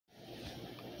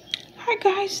Hi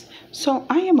guys, so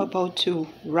I am about to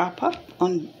wrap up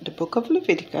on the book of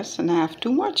Leviticus, and I have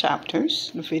two more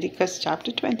chapters, Leviticus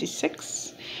chapter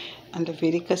 26 and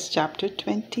Leviticus chapter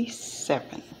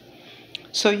 27.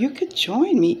 So you could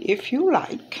join me if you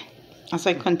like as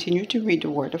I continue to read the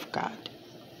Word of God.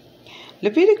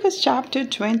 Leviticus chapter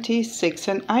 26,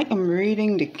 and I am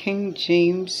reading the King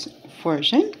James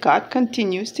Version. God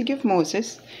continues to give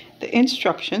Moses the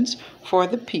instructions for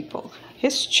the people,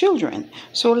 his children.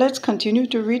 So let's continue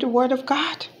to read the Word of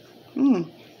God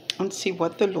and see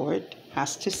what the Lord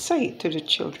has to say to the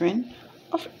children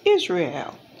of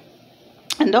Israel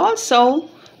and also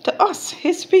to us,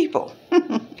 his people.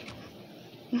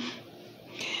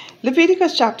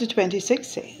 Leviticus chapter 26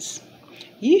 says,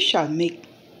 "Ye shall make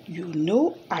you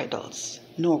no idols,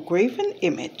 nor graven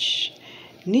image,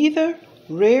 neither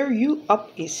rear you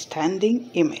up a standing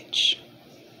image.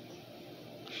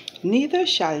 Neither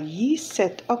shall ye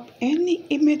set up any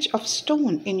image of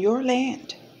stone in your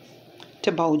land,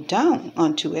 to bow down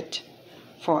unto it,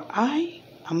 for I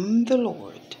am the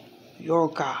Lord your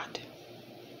God.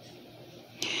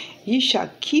 Ye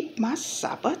shall keep my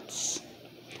Sabbaths,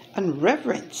 and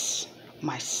reverence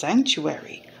my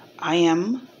sanctuary. I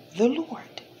am the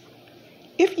Lord.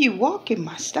 If ye walk in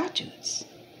my statutes,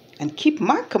 and keep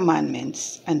my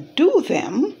commandments, and do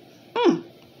them,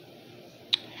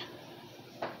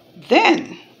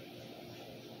 then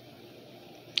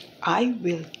I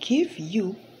will give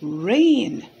you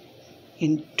rain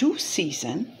in due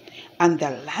season, and the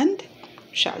land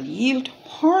shall yield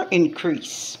her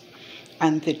increase,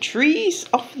 and the trees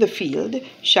of the field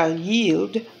shall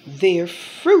yield their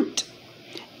fruit,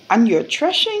 and your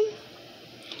threshing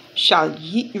shall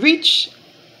reach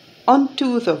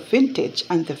unto the vintage,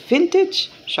 and the vintage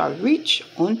shall reach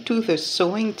unto the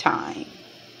sowing time.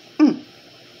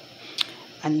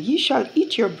 And ye shall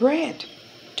eat your bread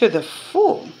to the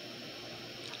full,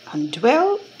 and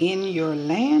dwell in your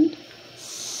land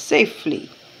safely.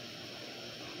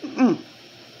 And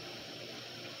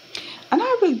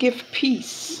I will give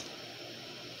peace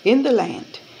in the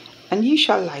land, and ye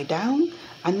shall lie down,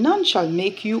 and none shall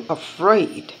make you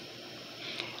afraid.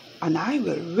 And I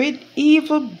will rid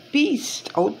evil beasts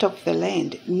out of the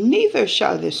land, neither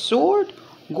shall the sword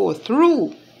go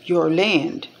through your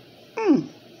land.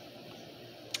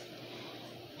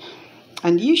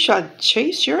 And ye shall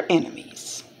chase your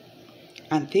enemies,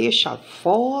 and they shall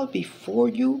fall before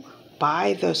you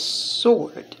by the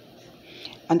sword.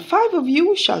 And 5 of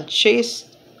you shall chase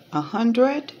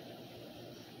 100,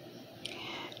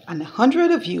 and 100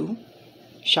 of you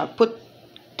shall put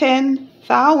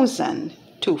 10,000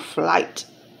 to flight,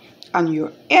 and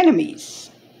your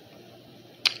enemies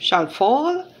shall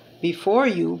fall before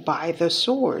you by the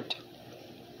sword.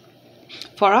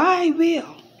 For I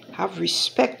will have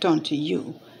respect unto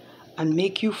you, and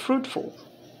make you fruitful,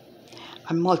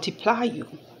 and multiply you,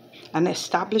 and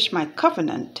establish my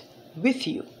covenant with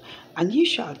you. And ye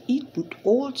shall eat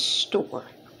old store,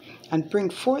 and bring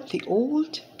forth the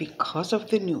old because of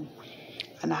the new.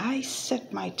 And I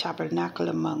set my tabernacle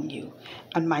among you,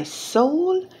 and my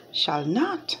soul shall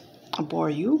not abhor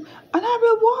you, and I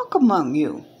will walk among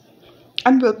you,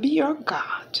 and will be your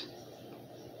God.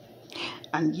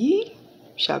 And ye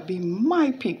shall be my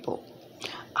people.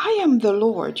 I am the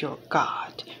Lord your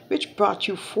God, which brought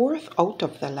you forth out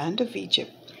of the land of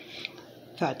Egypt,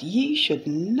 that ye should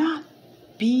not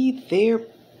be their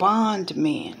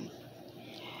bondmen.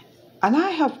 And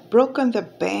I have broken the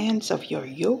bands of your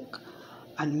yoke,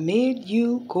 and made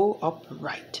you go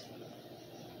upright.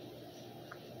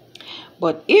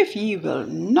 But if ye will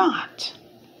not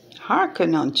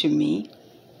hearken unto me,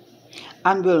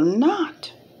 and will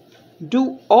not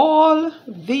do all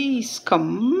these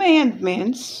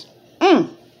commandments,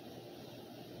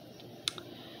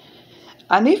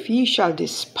 and if ye shall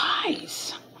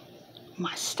despise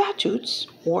my statutes,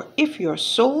 or if your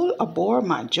soul abhor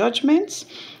my judgments,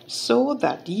 so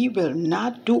that ye will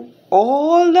not do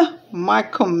all my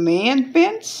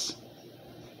commandments,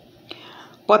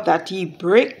 but that ye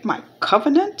break my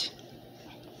covenant,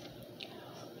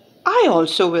 I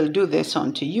also will do this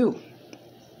unto you.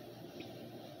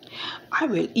 I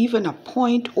will even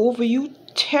appoint over you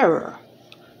terror,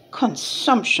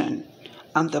 consumption,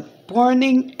 and the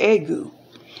burning ague,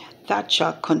 that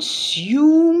shall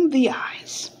consume the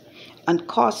eyes, and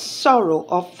cause sorrow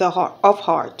of the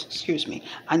heart.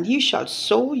 And ye shall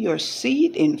sow your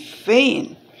seed in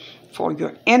vain, for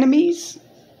your enemies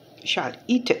shall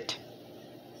eat it.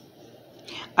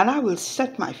 And I will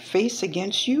set my face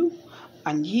against you,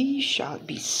 and ye shall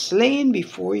be slain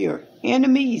before your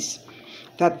enemies,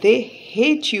 that they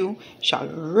hate you shall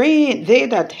reign, they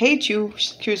that hate you,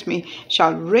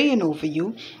 shall reign over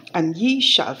you, and ye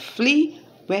shall flee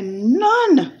when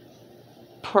none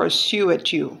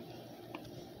pursueth you.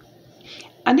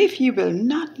 And if ye will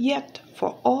not yet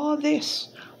for all this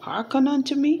hearken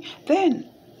unto me, then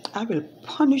I will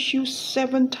punish you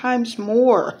 7 times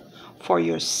more for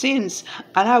your sins,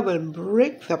 and I will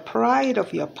break the pride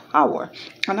of your power,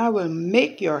 and I will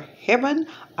make your heaven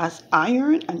as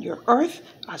iron, and your earth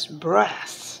as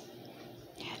brass.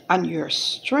 And your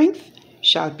strength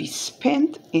shall be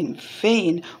spent in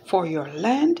vain, for your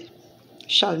land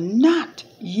shall not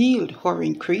yield her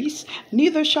increase,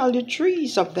 neither shall the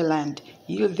trees of the land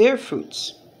yield their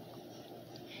fruits.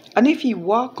 And if ye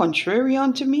walk contrary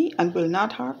unto me, and will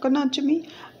not hearken unto me,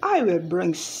 I will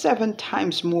bring 7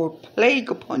 times more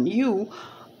plague upon you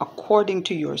according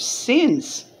to your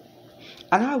sins.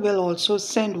 And I will also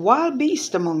send wild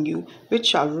beasts among you, which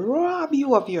shall rob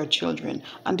you of your children,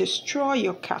 and destroy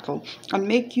your cattle, and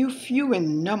make you few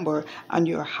in number, and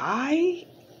your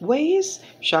highways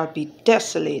shall be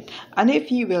desolate. And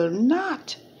if ye will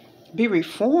not be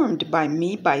reformed by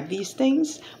me by these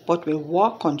things, but will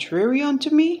walk contrary unto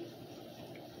me,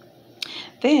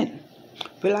 then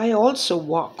will I also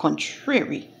walk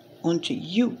contrary unto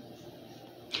you,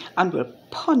 and will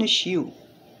punish you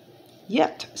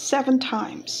yet 7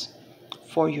 times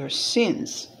for your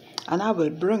sins. And I will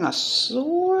bring a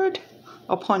sword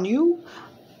upon you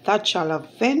that shall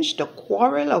avenge the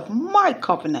quarrel of my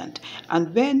covenant.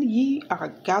 And when ye are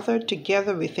gathered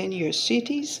together within your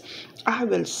cities, I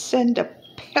will send a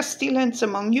pestilence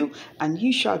among you, and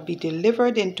ye shall be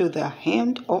delivered into the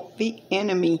hand of the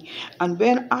enemy. And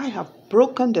when I have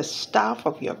broken the staff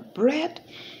of your bread,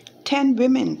 10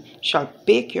 women shall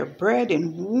bake your bread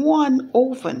in one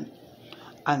oven,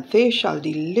 and they shall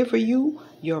deliver you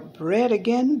your bread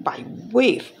again by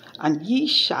wave, and ye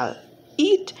shall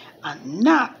eat and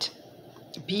not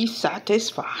be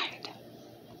satisfied.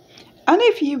 And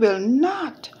if ye will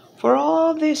not for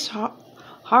all this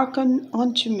hearken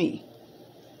unto me,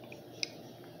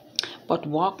 but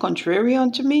walk contrary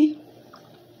unto me,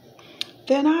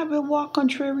 then I will walk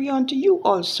contrary unto you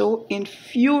also in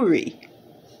fury.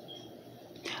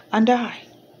 And I,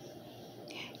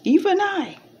 even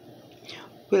I,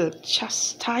 will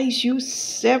chastise you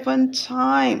 7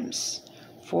 times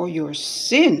for your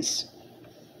sins.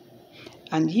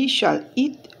 And ye shall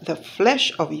eat the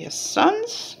flesh of your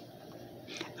sons,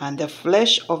 and the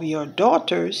flesh of your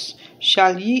daughters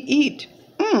shall ye eat.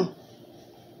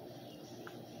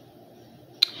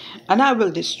 And I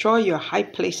will destroy your high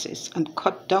places, and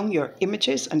cut down your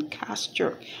images, and cast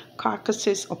your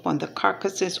carcasses upon the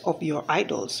carcasses of your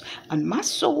idols, and my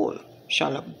soul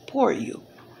shall abhor you.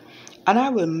 And I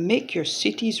will make your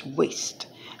cities waste,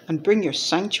 and bring your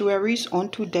sanctuaries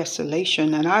unto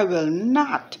desolation, and I will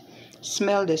not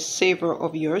smell the savor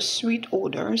of your sweet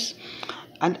odors,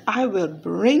 and I will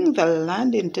bring the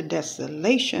land into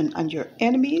desolation, and your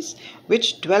enemies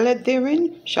which dwelleth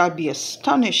therein shall be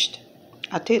astonished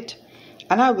at it.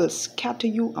 And I will scatter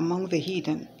you among the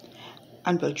heathen,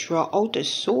 and will draw out a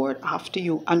sword after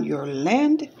you, and your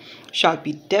land shall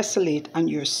be desolate, and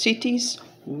your cities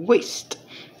waste.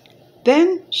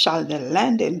 Then shall the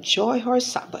land enjoy her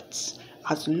Sabbaths,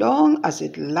 as long as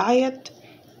it lieth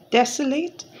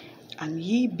desolate, and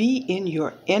ye be in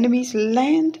your enemy's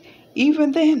land.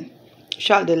 Even then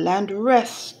shall the land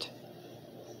rest,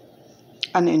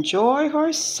 and enjoy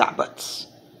her Sabbaths.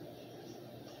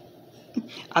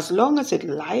 As long as it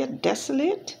lieth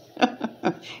desolate,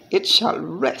 it shall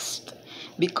rest,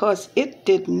 because it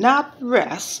did not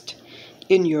rest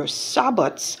in your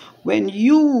Sabbaths when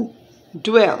you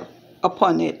dwell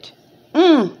upon it.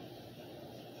 And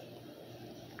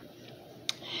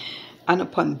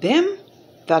upon them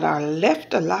that are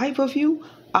left alive of you,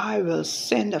 I will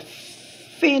send a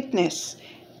faintness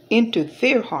into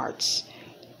their hearts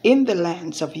in the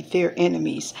lands of their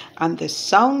enemies, and the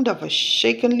sound of a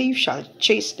shaken leaf shall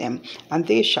chase them, and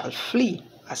they shall flee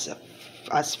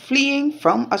as fleeing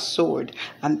from a sword,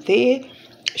 and they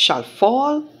shall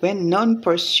fall when none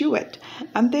pursueth,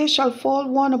 and they shall fall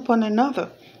one upon another,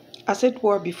 as it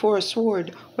were before a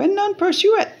sword, when none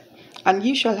pursueth. And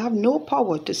ye shall have no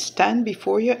power to stand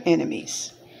before your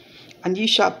enemies, and ye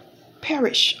shall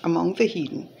perish among the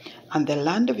heathen, and the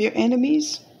land of your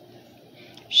enemies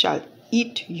shall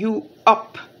eat you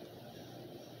up.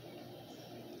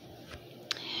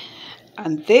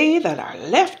 And they that are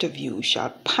left of you shall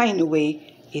pine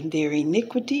away in their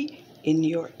iniquity in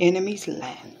your enemies'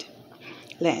 lands,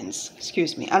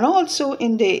 and also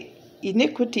in the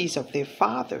iniquities of their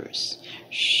fathers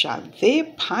shall they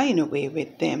pine away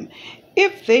with them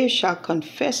If they shall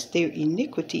confess their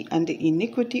iniquity and the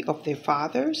iniquity of their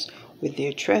fathers with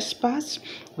their trespass,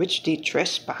 which they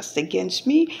trespassed against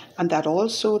me, and that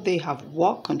also they have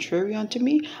walked contrary unto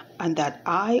me, and that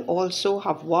I also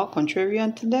have walked contrary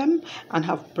unto them, and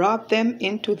have brought them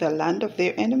into the land of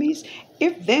their enemies,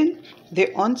 if then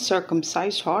their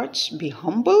uncircumcised hearts be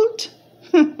humbled,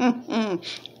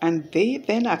 and they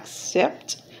then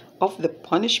accept of the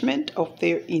punishment of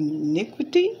their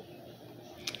iniquity,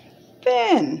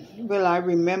 then will I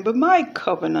remember my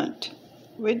covenant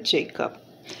with Jacob,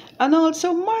 and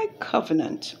also my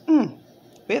covenant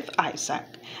with Isaac,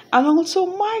 and also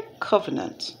my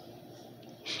covenant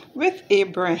with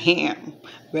Abraham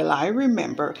will I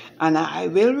remember, and I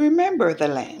will remember the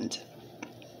land.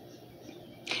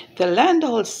 The land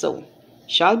also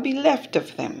shall be left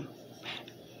of them,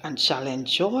 and shall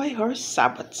enjoy her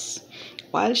Sabbaths,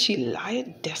 while she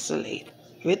lieth desolate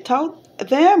without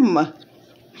them.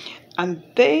 And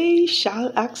they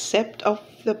shall accept of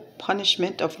the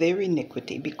punishment of their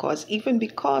iniquity, because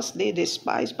they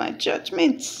despise my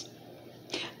judgments,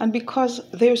 and because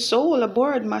their soul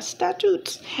abhorred my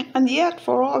statutes. And yet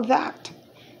for all that,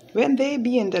 when they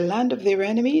be in the land of their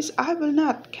enemies, I will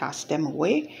not cast them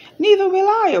away, neither will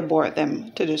I abhor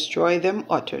them, to destroy them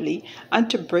utterly, and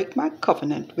to break my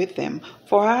covenant with them.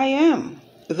 For I am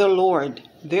the Lord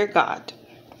their God.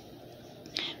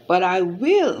 But I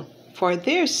will, for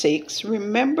their sakes,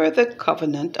 remember the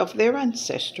covenant of their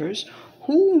ancestors,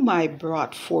 whom I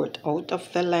brought forth out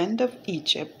of the land of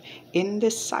Egypt in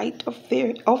the sight of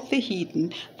the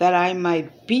heathen, that I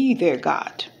might be their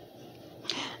God.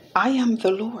 I am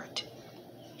the Lord.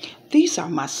 These are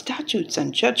my statutes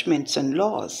and judgments and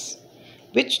laws,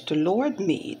 which the Lord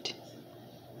made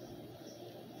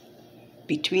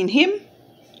between him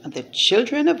and the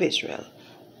children of Israel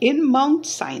in Mount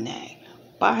Sinai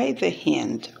by the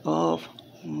hand of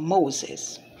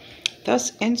Moses.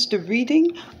 Thus ends the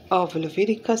reading of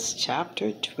Leviticus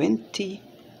chapter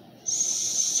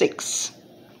 26.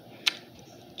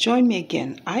 Join me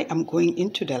again. I am going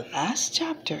into the last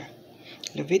chapter,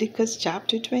 Leviticus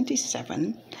chapter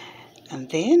 27, and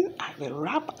then I will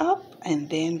wrap up, and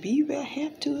then we will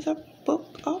head to the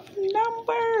book of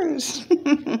Numbers.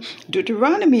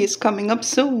 Deuteronomy is coming up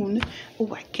soon.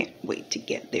 Oh, I can't wait to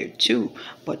get there too.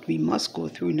 But we must go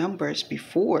through Numbers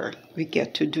before we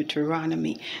get to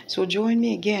Deuteronomy. So join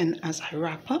me again as I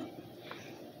wrap up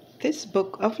this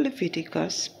book of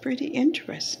Leviticus. Pretty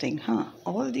interesting, huh?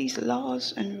 All these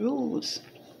laws and rules.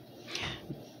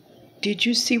 Did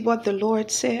you see what the Lord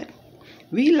said?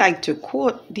 We like to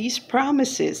quote these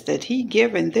promises that he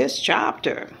gave in this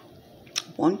chapter.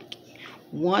 One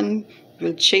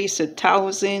will chase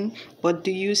 1,000, but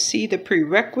do you see the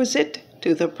prerequisite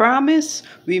to the promise?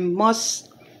 We must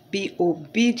be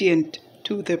obedient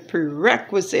to the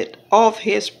prerequisite of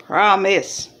his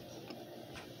promise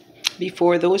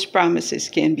before those promises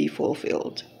can be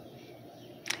fulfilled.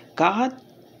 God,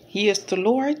 he is the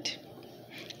Lord,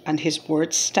 and his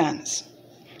word stands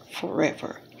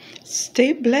forever.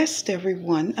 Stay blessed,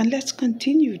 everyone, and let's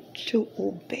continue to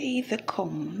obey the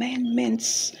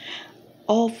commandments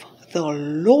of the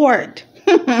Lord,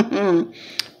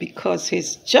 because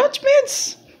his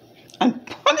judgments and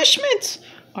punishments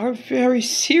are very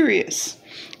serious.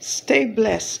 Stay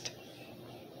blessed.